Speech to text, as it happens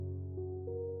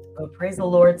Oh, praise the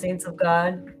Lord, saints of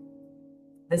God.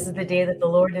 This is the day that the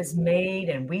Lord has made,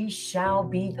 and we shall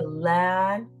be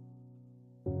glad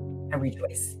and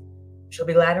rejoice. Shall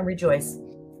be glad and rejoice.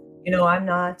 You know, I'm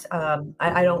not.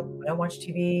 I don't watch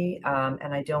TV,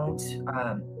 and I don't.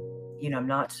 I'm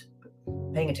not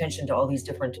paying attention to all these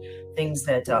different things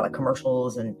that like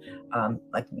commercials and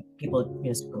like people.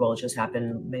 Super Bowl just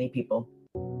happened. Many people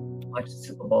watch the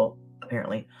Super Bowl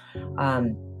apparently.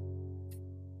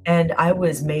 And I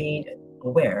was made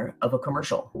aware of a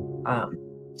commercial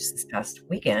just this past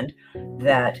weekend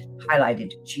that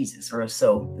highlighted Jesus, or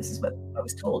so this is what I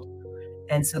was told.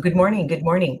 And so, good morning, good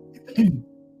morning.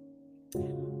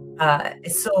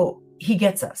 So he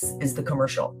gets us is the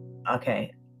commercial.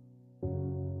 Okay,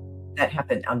 that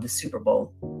happened on the Super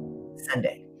Bowl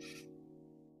Sunday.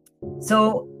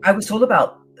 So I was told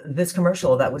about this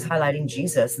commercial that was highlighting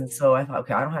Jesus, and so I thought,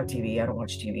 okay, I don't have TV, I don't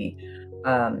watch TV.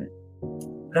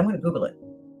 But I'm going to Google it.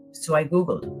 So I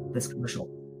Googled this commercial.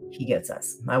 He gets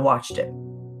us. I watched it.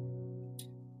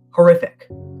 Horrific.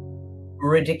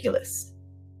 Ridiculous.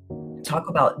 Talk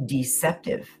about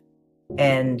deceptive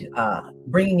and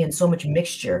bringing in so much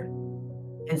mixture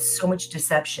and so much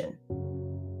deception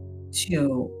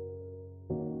to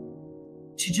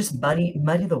just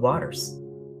muddy the waters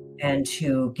and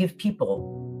to give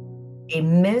people a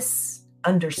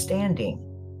misunderstanding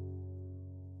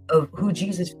of who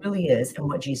Jesus really is and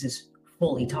what Jesus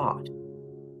fully taught.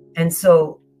 And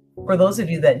so for those of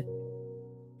you that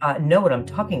know what I'm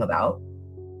talking about,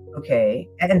 okay,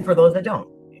 and for those that don't,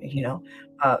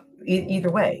 either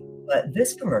way, but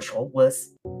this commercial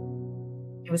was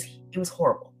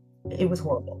horrible. It was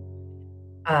horrible.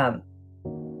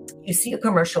 You see a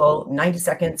commercial, 90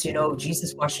 seconds,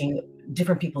 Jesus washing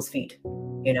different people's feet,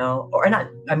 or not,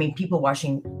 people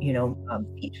washing,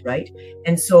 feet, right?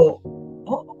 And so,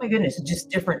 oh my goodness, just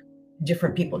different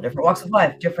people, different walks of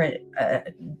life, different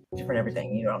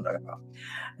everything, you know what I'm talking about.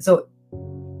 So,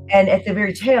 and at the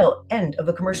very tail end of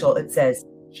the commercial, it says,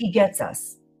 he gets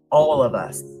us, all of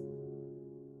us.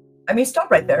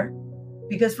 Stop right there,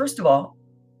 because first of all,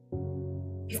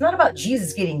 it's not about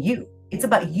Jesus getting you. It's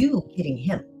about you getting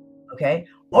him, okay?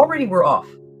 Already we're off.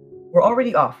 We're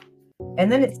already off.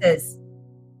 And then it says,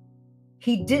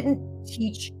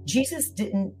 Jesus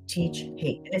didn't teach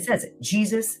hate. And it says it,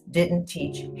 Jesus didn't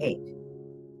teach hate.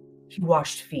 He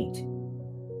washed feet.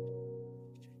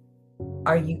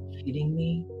 Are you kidding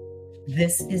me?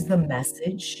 This is the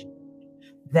message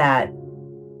that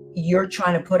you're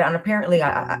trying to put on. Apparently,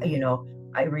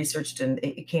 I researched, and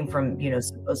it came from,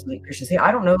 supposedly Christians. Hey,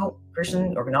 I don't know,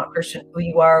 Christian or not Christian, who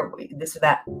you are, this or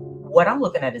that. What I'm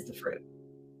looking at is the fruit.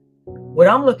 What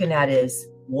I'm looking at is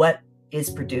what is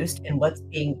produced and what's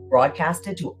being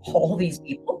broadcasted to all these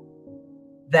people,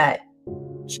 that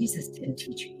Jesus didn't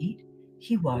teach hate.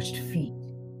 He washed feet.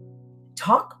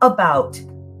 Talk about,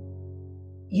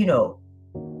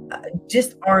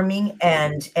 disarming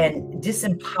and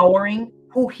disempowering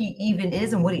who he even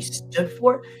is and what he stood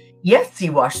for. Yes, he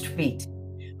washed feet.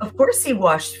 Of course he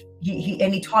washed,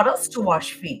 and he taught us to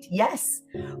wash feet. Yes,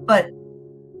 but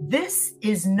this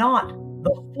is not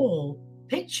the full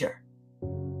picture.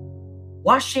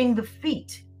 Washing the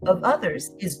feet of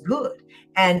others is good.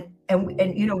 And we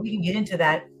can get into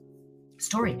that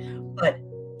story. But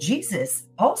Jesus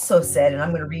also said, and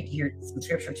I'm going to read here some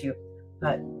scripture to you,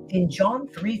 in John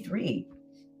 3:3,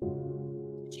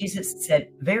 Jesus said,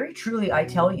 very truly I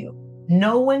tell you,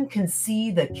 no one can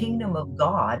see the kingdom of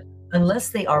God unless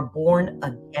they are born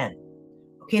again.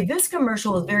 Okay, this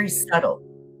commercial is very subtle,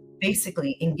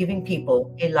 basically in giving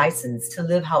people a license to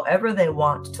live however they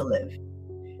want to live.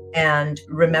 And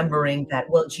remembering that,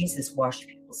 well, Jesus washed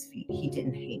people's feet. He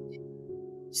didn't hate.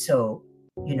 So,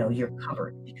 you're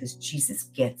covered because Jesus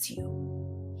gets you.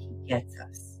 He gets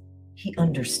us. He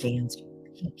understands you.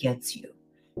 He gets you.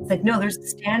 It's like, no, there's a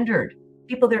standard.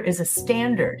 People, there is a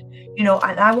standard.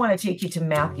 I want to take you to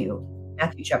Matthew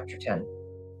chapter 10.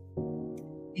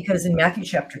 Because in Matthew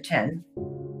chapter 10,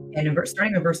 and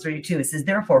starting in verse 32, it says,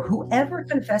 therefore, whoever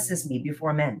confesses me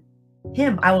before men,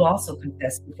 him I will also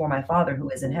confess before my Father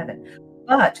who is in heaven.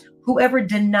 But whoever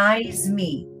denies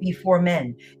me before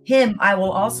men, him I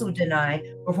will also deny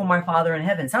before my Father in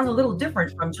heaven. Sounds a little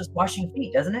different from just washing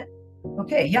feet, doesn't it?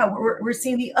 Okay, yeah, we're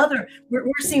seeing we're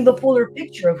seeing the fuller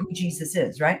picture of who Jesus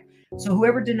is, right? So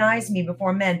whoever denies me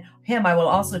before men, him I will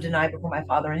also deny before my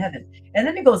Father in heaven. And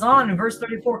then it goes on in verse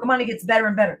 34. Come on, it gets better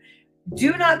and better.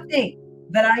 Do not think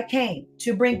that I came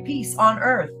to bring peace on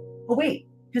earth. Oh, wait,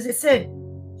 because it said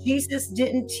Jesus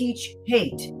didn't teach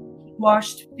hate. He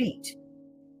washed feet.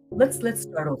 Let's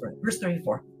start over. Verse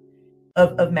 34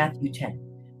 of Matthew 10.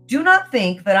 Do not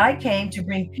think that I came to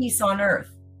bring peace on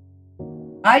earth.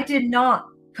 I did not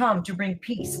come to bring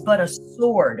peace, but a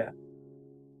sword,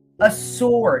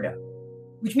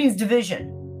 which means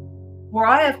division. For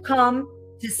I have come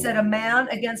to set a man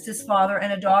against his father,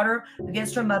 and a daughter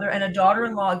against her mother, and a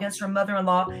daughter-in-law against her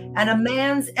mother-in-law, and a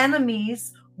man's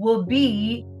enemies will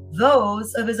be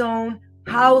those of his own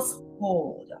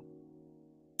household.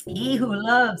 He who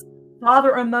loves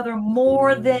father or mother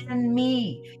more than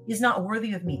me is not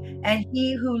worthy of me, and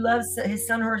he who loves his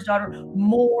son or his daughter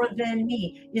more than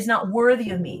me is not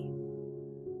worthy of me.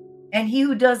 And he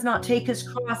who does not take his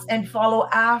cross and follow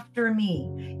after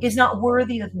me is not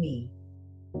worthy of me.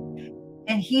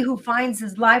 And he who finds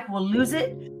his life will lose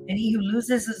it, and he who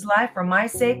loses his life for my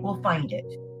sake will find it.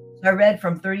 So I read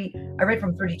from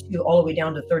 32 all the way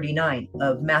down to 39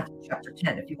 of Matthew chapter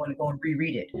 10, if you want to go and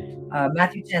reread it.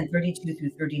 Matthew 10, 32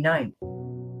 through 39.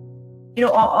 You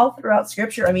know, all throughout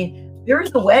scripture, I mean, there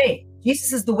is the way.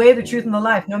 Jesus is the way, the truth, and the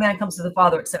life. No man comes to the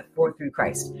Father except for through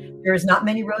Christ. There is not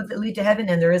many roads that lead to heaven,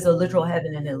 and there is a literal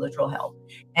heaven and a literal hell.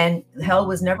 And hell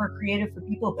was never created for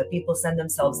people, but people send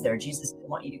themselves there. Jesus didn't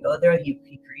want you to go there.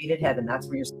 He created heaven. That's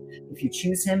where if you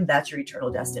choose him, that's your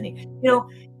eternal destiny.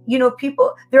 You know,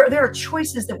 people, there are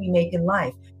choices that we make in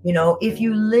life. You know, if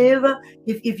you live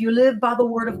by the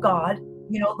word of God,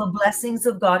 you know, the blessings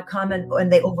of God come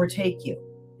and they overtake you.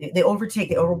 They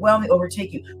overwhelm, they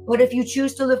overtake you. But if you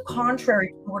choose to live contrary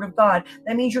to the word of God,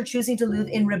 that means you're choosing to live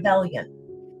in rebellion.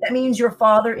 That means your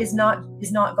father is not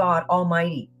God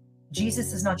Almighty.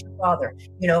 Jesus is not your father.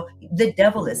 You know, the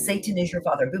devil is. Satan is your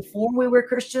father. Before we were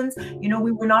Christians, you know,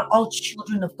 we were not all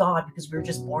children of God because we were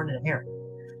just born in America.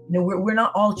 You know, we're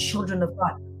not all children of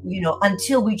God. You know,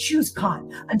 until we choose God,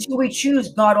 until we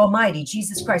choose God Almighty,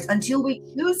 Jesus Christ, until we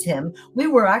choose him, we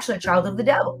were actually a child of the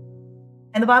devil.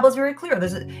 And the Bible is very clear.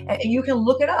 You can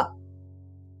look it up.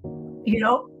 You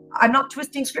know, I'm not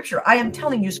twisting scripture. I am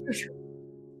telling you scripture.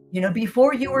 You know,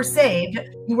 before you were saved,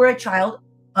 you were a child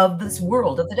of this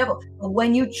world, of the devil. But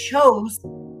when you chose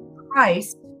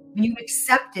Christ, when you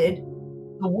accepted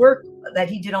the work that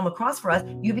he did on the cross for us,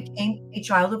 you became a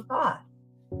child of God,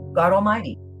 God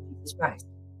Almighty, Jesus Christ,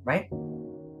 right?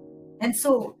 And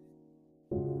so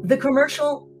the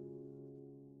commercial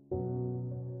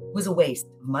was a waste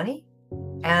of money.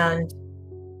 And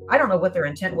I don't know what their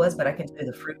intent was, but I can tell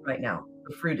you the fruit right now.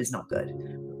 The fruit is not good.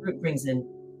 The fruit brings in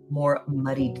more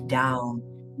muddied down,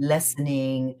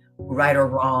 lessening right or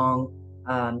wrong,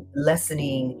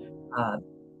 lessening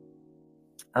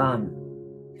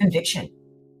conviction,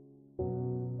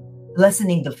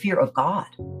 lessening the fear of God.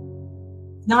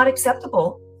 Not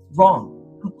acceptable,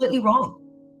 wrong, completely wrong.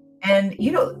 And,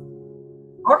 you know,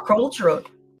 our culture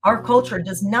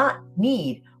does not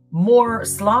need more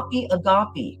sloppy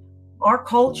agape. Our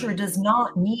culture does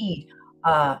not need,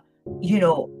 you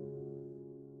know,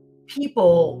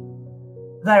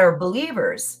 people that are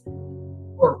believers,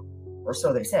 or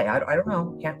so they say. I don't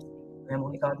know. Can't.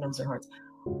 Only God knows their hearts.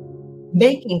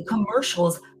 Making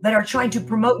commercials that are trying to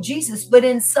promote Jesus, but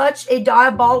in such a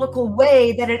diabolical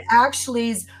way that it actually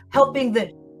is helping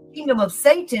the kingdom of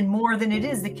Satan more than it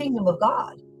is the kingdom of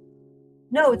God.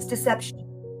 No, it's deception.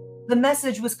 The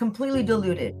message was completely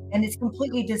diluted, and it's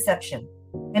completely deception,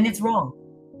 and it's wrong.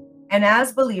 And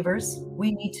as believers,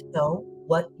 we need to know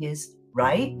what is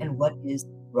right and what is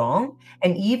wrong.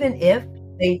 And even if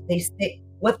they say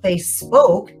what they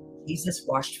spoke, Jesus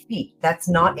washed feet. That's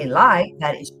not a lie.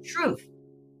 That is truth.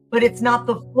 But it's not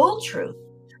the full truth.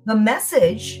 The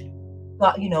message,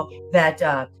 you know,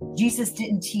 that Jesus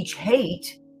didn't teach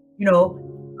hate, you know,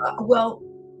 well,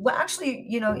 actually,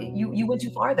 you know, you went too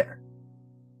far there.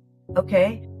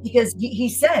 Okay? Because he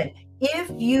said,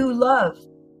 if you love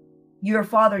your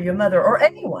father, your mother, or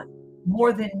anyone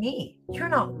more than me, you're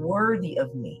not worthy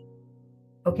of me.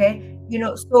 Okay? You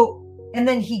know, so, and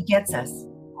then he gets us,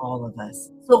 all of us.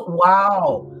 So,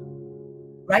 wow.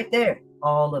 Right there,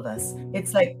 all of us.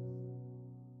 It's like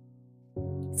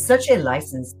such a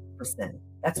license for sin.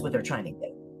 That's what they're trying to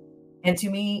get. And to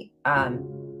me,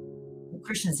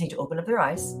 Christians need to open up their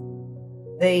eyes.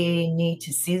 They need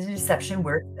to see the deception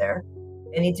where it's there.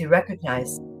 They need to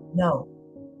recognize, no,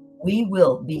 we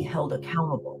will be held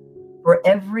accountable for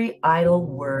every idle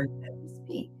word that we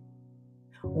speak.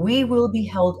 We will be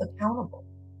held accountable.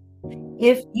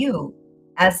 If you,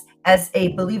 as a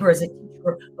believer, as a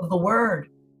teacher of the word,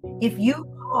 if you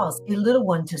cause a little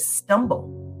one to stumble,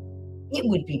 it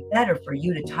would be better for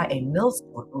you to tie a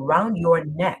millstone around your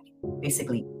neck,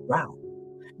 basically round,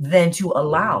 than to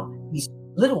allow these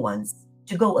little ones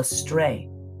to go astray.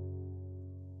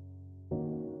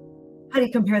 How do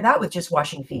you compare that with just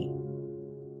washing feet?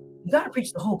 You got to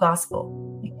preach the whole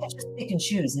gospel. You can't just pick and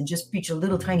choose and just preach a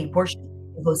little tiny portion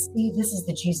You go, see, this is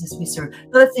the Jesus we serve.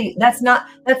 No, let's see, that's not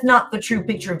the true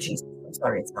picture of Jesus. I'm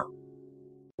sorry, it's not.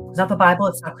 It's not the Bible,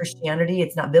 it's not Christianity,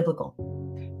 it's not biblical.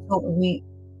 So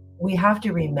we have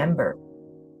to remember,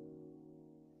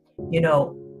 you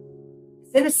know,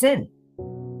 sin is sin.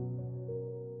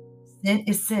 Sin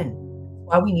is sin. That's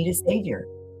why we need a savior.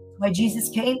 That's why Jesus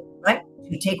came, right?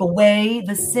 To take away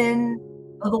the sin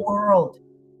of the world.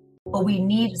 But we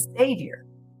need a savior.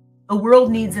 The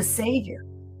world needs a savior.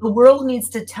 The world needs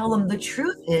to tell them the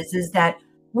truth is that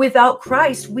without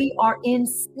Christ, we are in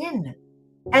sin.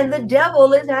 And the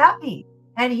devil is happy.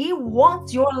 And he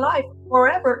wants your life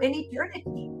forever in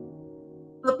eternity.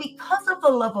 But because of the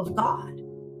love of God,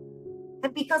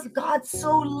 and because God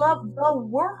so loved the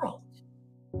world,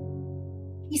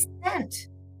 he sent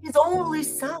his only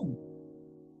son,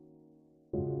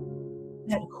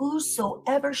 that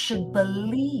whosoever should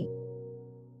believe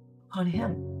on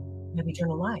him have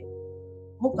eternal life.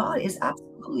 Oh, God is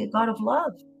absolutely a God of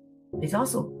love. But he's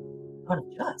also a God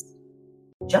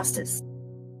of justice.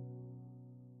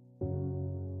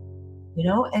 You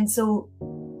know, and so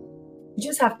you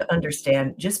just have to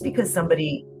understand, just because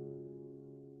somebody,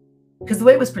 because the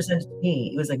way it was presented to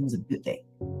me, it was a good thing.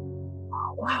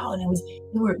 Oh, wow. And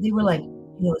they were like, it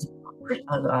was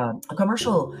a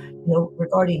commercial,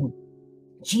 regarding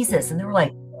Jesus. And they were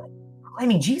like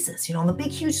proclaiming Jesus, on the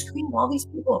big, huge screen with all these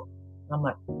people. And I'm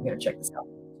like, we gotta check this out.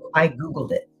 So I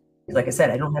Googled it. Because like I said,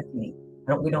 I don't have TV.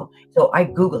 So I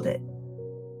Googled it.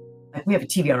 Like, we have a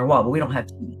TV on our wall, but we don't have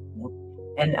TV.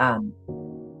 And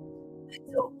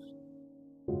so,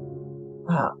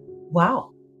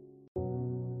 wow.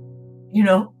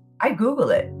 I Google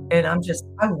it, and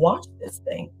I watched this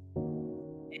thing,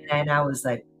 and I was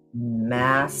like,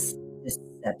 mass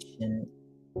deception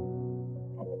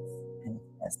at its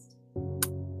best.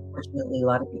 Fortunately, a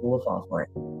lot of people will fall for it.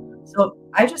 So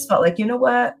I just felt like, you know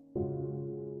what?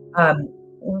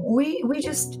 We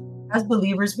just, as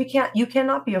believers, you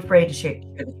cannot be afraid to share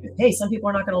the truth. Hey, some people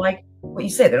are not going to like what you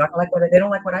say. They're not going to like they don't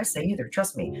like what I say either.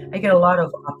 Trust me. I get a lot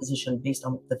of opposition based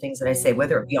on the things that I say,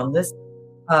 whether it be on this,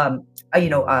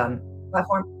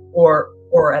 platform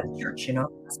or at the church,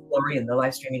 Glory and the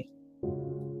live streaming.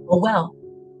 Oh, well,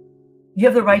 you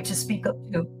have the right to speak up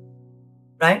too,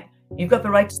 right? You've got the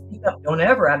right to speak up. Don't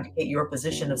ever abdicate your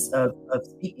position of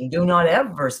speaking. Do not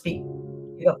ever speak.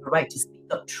 You have the right to speak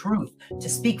up truth, to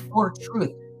speak for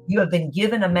truth. You have been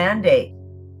given a mandate.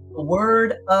 The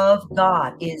word of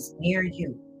God is near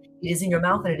you. It is in your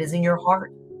mouth and it is in your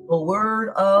heart. The word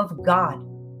of God.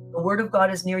 The word of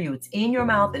God is near you. It's in your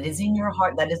mouth. It is in your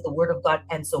heart. That is the word of God.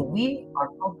 And so we are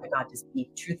called by God to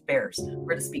speak truth bearers.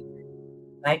 We're to speak truth,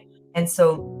 right? And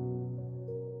so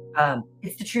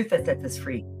it's the truth that sets us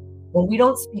free. When we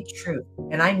don't speak truth,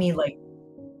 and I mean like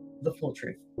the full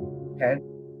truth, okay?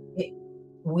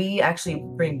 We actually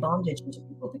bring bondage into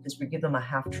people because we give them a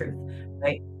half truth,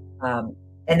 right? And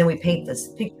then we paint this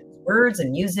picture, words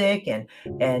and music and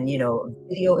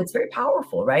video. It's very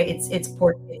powerful, right? It's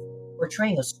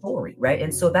portraying a story, right?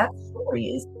 And so that story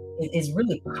is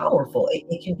really powerful.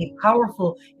 It can be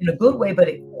powerful in a good way,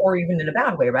 or even in a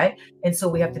bad way, right? And so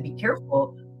we have to be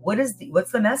careful. What's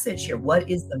the message here? What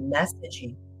is the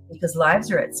messaging? Because lives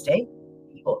are at stake,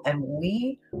 people, and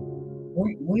we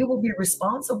will be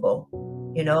responsible,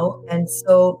 And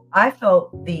so I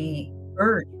felt the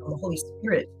urge from the Holy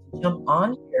Spirit to jump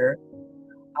on here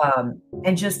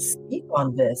and just speak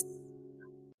on this.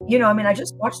 I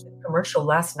just watched the commercial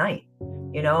last night,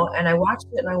 and I watched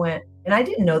it and I went, and I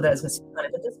didn't know that I was going to speak on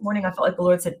it, but this morning I felt like the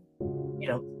Lord said, it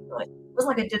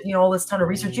wasn't like I did, all this ton of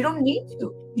research. You don't need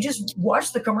to. You just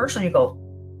watch the commercial and you go,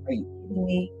 are you kidding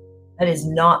me? That is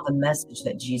not the message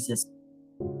that Jesus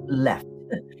left.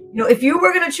 If you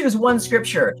were going to choose one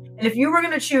scripture, and if you were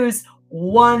going to choose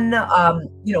one,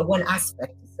 one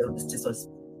aspect, so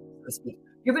to speak,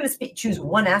 you're going to choose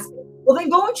one aspect. Well, then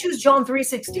go and choose John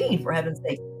 3:16, for heaven's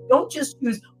sake. Don't just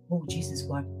choose, oh, Jesus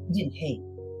washed. He didn't hate.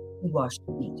 He washed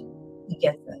feet. He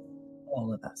gets us,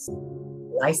 all of us.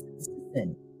 License to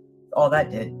sin. All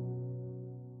that did.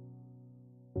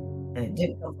 And it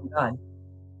didn't come from God.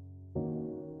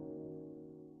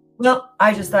 Well,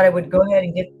 I just thought I would go ahead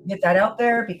and get that out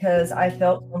there because I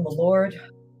felt from the Lord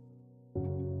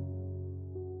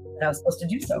that I was supposed to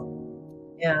do so.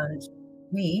 And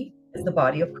we, as the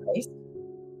body of Christ,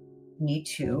 need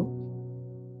to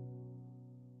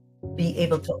be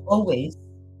able to always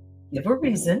give a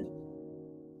reason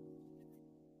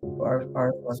for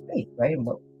our faith, right? And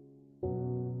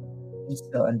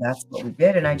that's what we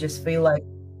did. And I just feel like,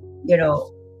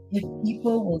 if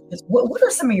people will just, what are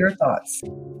some of your thoughts?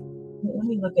 Let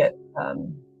me look at,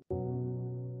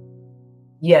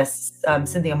 yes,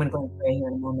 Cynthia, I'm going to go and pray here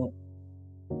in a moment.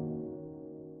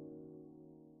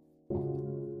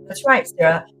 That's right,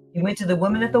 Sarah. He went to the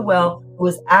woman at the well who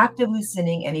was actively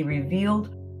sinning, and he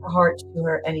revealed her heart to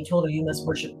her, and he told her, "You must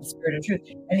worship the Spirit of truth."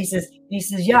 And he says,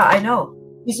 "Yeah, I know."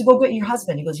 He said, "Go get your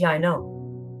husband." He goes, "Yeah, I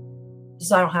know." She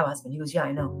said, "I don't have a husband." He goes, "Yeah,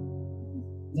 I know.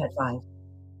 You had five.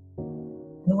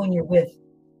 The one you're with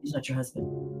is not your husband."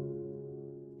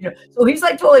 So he's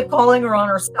like totally calling her on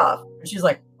her stuff, and she's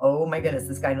like, "Oh my goodness,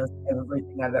 this guy knows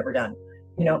everything I've ever done."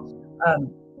 You know, um,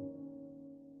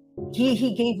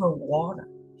 he gave her water.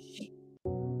 She,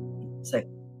 it's like,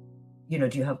 "Do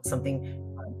you have something?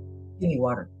 Give me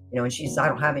water." And she says, "I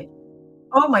don't have it."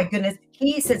 Oh my goodness.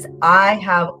 He says, "I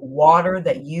have water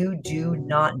that you do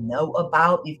not know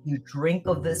about. If you drink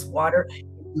of this water,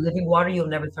 living water, you'll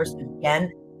never thirst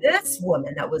again." This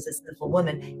woman, that was a sinful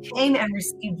woman, came and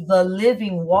received the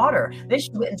living water. Then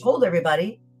she went and told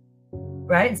everybody,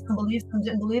 right? And some believed, some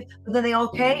didn't believe, but then they all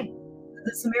came.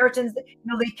 The Samaritans,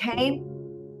 they came,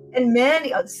 and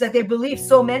many said they believed.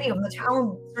 So many of them, the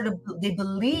town they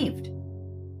believed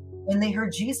when they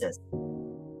heard Jesus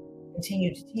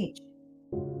continue to teach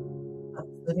of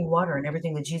living water and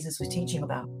everything that Jesus was teaching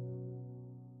about.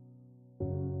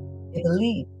 They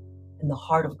believed in the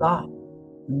heart of God,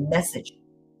 the message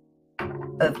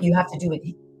of you have to do it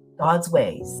God's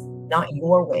ways, not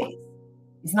your ways.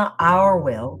 It's not our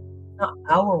will, not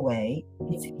our way.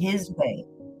 It's His way.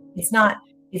 It's not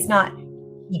He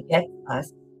gets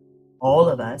us, all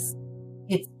of us.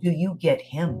 It's, do you get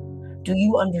Him? Do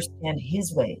you understand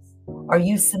His ways? Are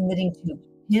you submitting to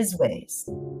His ways?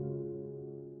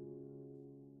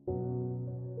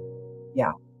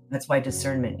 Yeah, that's why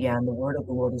discernment, yeah, and the word of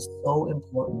the Lord is so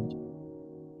important.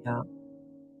 Yeah.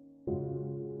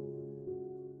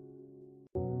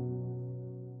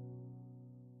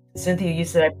 Cynthia, you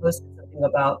said I posted something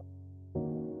about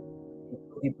the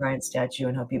Kobe Bryant statue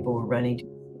and how people were running to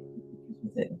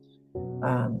with it.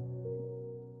 Um,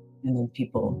 and then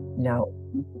people now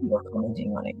are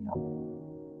commenting on it now.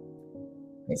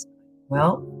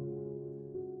 Well,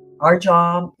 our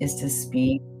job is to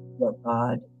speak what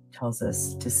God tells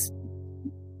us to speak.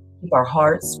 Keep our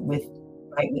hearts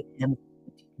right with Him.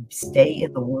 Stay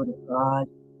in the Word of God.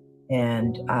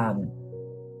 And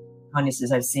Tanya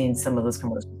says, I've seen some of those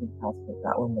commercials in the past, but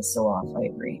that one was so off. I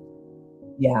agree.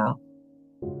 Yeah.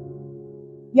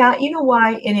 Yeah, you know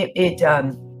why? And it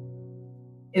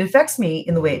affects me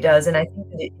in the way it does, and I think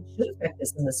that it should affect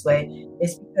us in this way,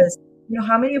 is because,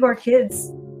 how many of our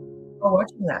kids are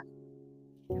watching that?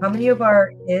 How many of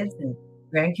our kids and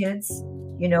grandkids,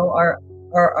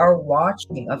 are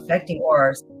watching, affecting,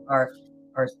 or our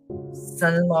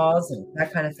son-in-laws and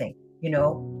that kind of thing?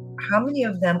 How many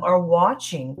of them are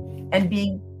watching and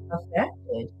being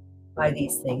affected by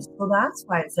these things? So that's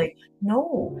why it's like,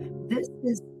 no,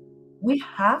 we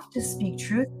have to speak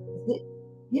truth. It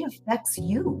affects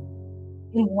you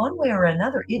in one way or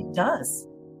another. It does.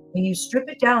 When you strip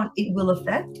it down, it will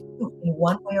affect you in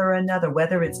one way or another,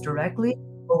 whether it's directly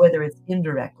or whether it's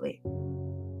indirectly.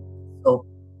 So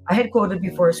I had quoted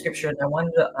before a scripture, and I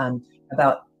wanted to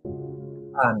about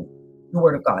the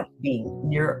word of God being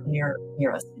near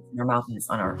us. It's in our mouth and it's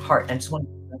on our heart. And I just wanted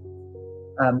to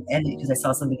end it because I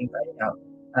saw somebody write it out.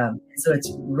 So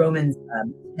it's Romans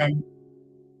 10:8.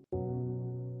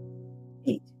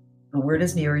 The word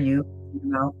is near you, in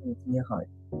your mouth and it's in your heart.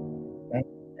 Okay,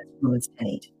 that's Romans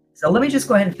 10:8. So let me just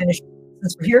go ahead and finish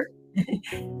since we're here.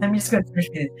 Let me just go ahead and finish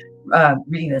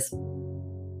reading this.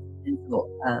 And so,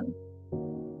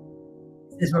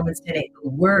 this is Romans 10:8. The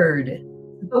word.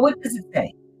 But what does it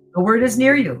say? The word is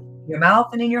near you, in your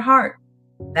mouth and in your heart.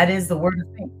 That is the word of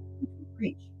faith which we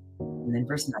preach. And then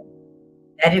verse 9.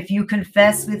 That if you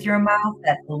confess with your mouth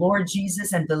that the Lord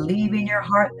Jesus and believe in your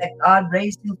heart that God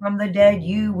raised him from the dead,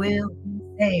 you will be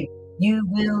saved. You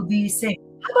will be saved.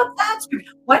 How about that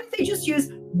scripture? Why don't they just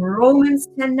use Romans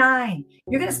 10:9?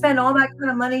 You're going to spend all that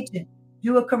kind of money to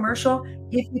do a commercial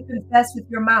if you confess with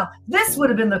your mouth. This would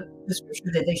have been the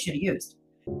scripture that they should have used.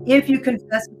 If you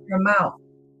confess with your mouth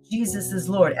Jesus is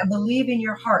Lord and believe in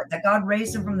your heart that God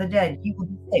raised him from the dead, you will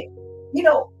be saved.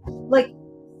 Like,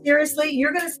 seriously,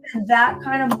 you're going to spend that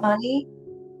kind of money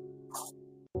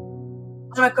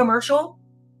on a commercial?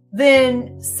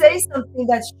 Then say something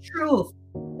that's truth,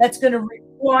 that's going to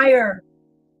require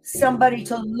somebody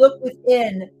to look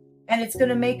within, and it's going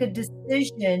to make a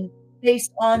decision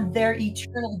based on their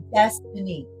eternal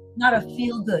destiny, not a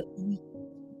feel-good.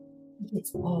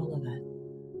 It's all of it.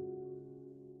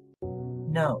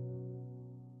 No,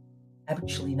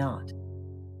 actually not.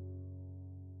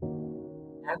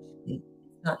 Actually, it's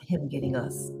not him getting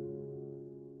us.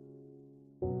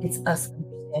 It's us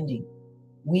understanding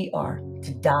we are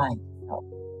to die to self,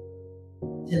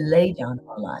 to lay down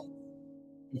our lives,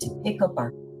 and to pick up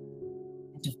our cross,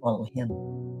 and to follow him.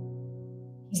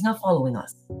 He's not following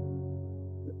us.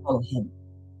 We follow him.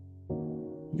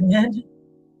 Amen.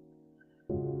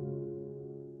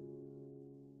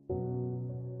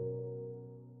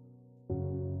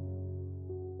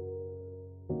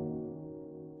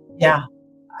 Yeah,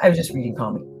 I was just reading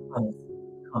comment.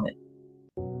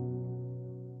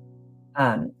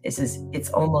 It says it's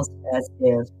almost as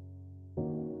if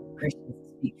Christians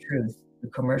speak truth. The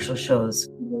commercial shows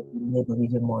they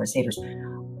believe in more as haters.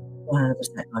 100%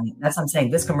 honey. That's what I'm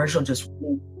saying. This commercial just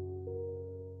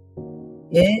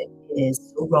it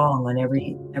is so wrong on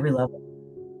every level.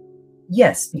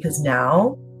 Yes, because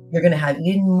now you're gonna have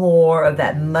even more of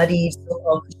that muddy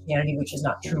so-called Christianity, which is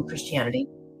not true Christianity.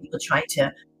 People trying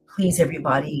to please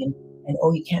everybody and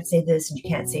oh, you can't say this and you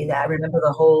can't say that. I remember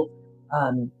the whole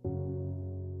um,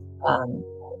 um,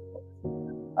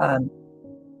 um,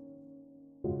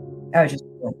 I was just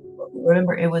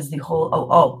remember it was the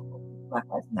whole Black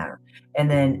Lives Matter, and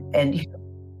then and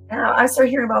I started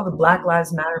hearing about the Black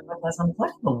Lives Matter, Black Lives. I'm like, what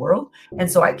in the world?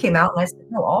 And so I came out and I said,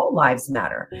 no, all lives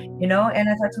matter, And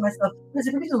I thought to myself, has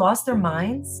everybody lost their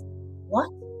minds? What?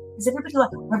 Is everybody like?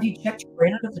 Have you checked your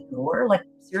brain out of the door? Like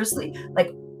seriously?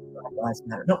 Like Black Lives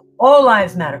Matter? No, all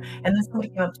lives matter. And then somebody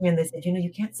came up to me and they said,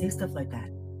 you can't say stuff like that.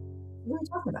 What are you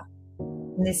talking about?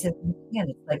 And they said, you can.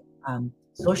 It's like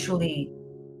socially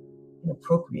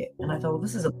inappropriate. And I thought, well,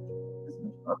 this is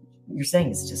what you're saying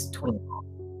is just totally wrong.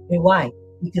 And why?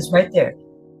 Because right there,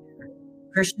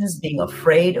 Christians being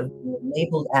afraid of being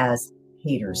labeled as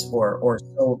haters or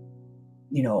so,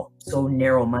 so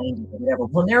narrow-minded or whatever.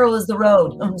 Well, narrow is the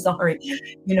road. I'm sorry,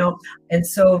 And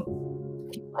so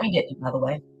find it, by the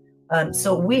way.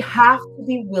 So we have to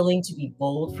be willing to be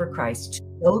bold for Christ, to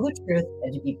know the truth,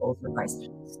 and to be bold for Christ.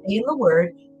 Stay in the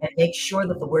Word and make sure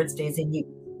that the Word stays in you.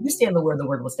 You stay in the Word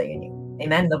will stay in you.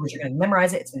 Amen. In other words, you're going to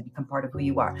memorize it. It's going to become part of who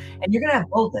you are. And you're going to have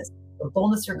boldness, but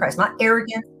boldness for Christ, not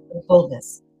arrogance, but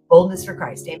boldness. Boldness for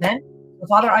Christ. Amen. So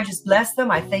Father, I just bless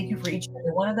them. I thank you for each and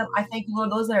every one of them. I thank you,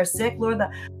 Lord, those that are sick, Lord,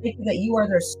 thank you that you are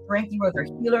their strength. You are their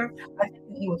healer. I thank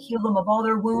you that you will heal them of all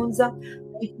their wounds.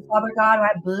 Thank you, Father God. I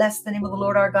bless the name of the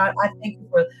Lord our God. I thank you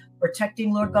for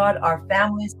protecting, Lord God, our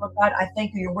families, Lord God. I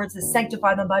thank you. Your word says,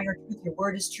 sanctify them by your truth. Your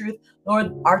word is truth.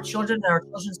 Lord, our children and our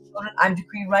children's children, I'm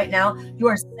decreeing right now, you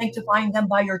are sanctifying them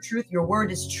by your truth. Your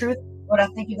word is truth. Lord, I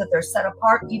thank you that they're set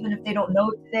apart, even if they don't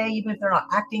know it today, even if they're not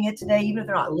acting it today, even if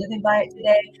they're not living by it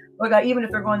today. Lord God, even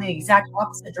if they're going the exact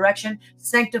opposite direction,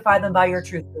 sanctify them by your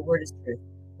truth. Your word is truth.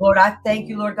 Lord, I thank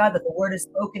you, Lord God, that the word is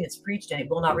spoken, it's preached, and it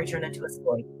will not return unto us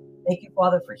void. Thank you,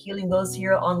 Father, for healing those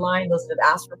here online, those that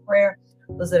have asked for prayer,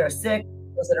 those that are sick,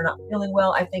 those that are not feeling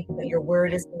well. I thank you that your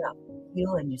word is enough to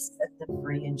heal and you set them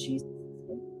free in Jesus'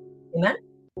 name. Amen.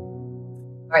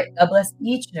 All right. God bless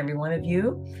each and every one of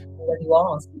you. I love you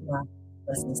all. I'll see you tomorrow.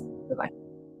 Blessings. Goodbye.